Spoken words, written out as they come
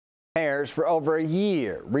Repairs for over a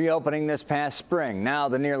year, reopening this past spring. Now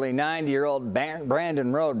the nearly 90-year-old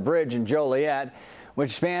Brandon Road Bridge in Joliet,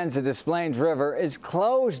 which spans the Des Plaines River, is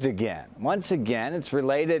closed again. Once again, it's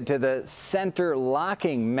related to the center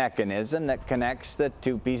locking mechanism that connects the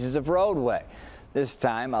two pieces of roadway. This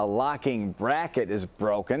time, a locking bracket is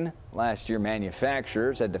broken. Last year,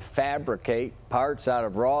 manufacturers had to fabricate parts out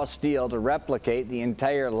of raw steel to replicate the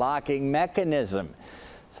entire locking mechanism,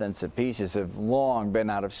 since the pieces have long been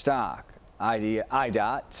out of stock.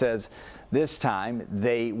 IDOT says this time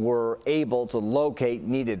they were able to locate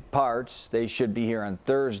needed parts. They should be here on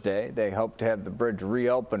Thursday. They hope to have the bridge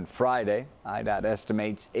reopened Friday. IDOT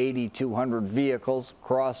estimates 8,200 vehicles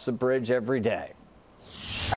cross the bridge every day.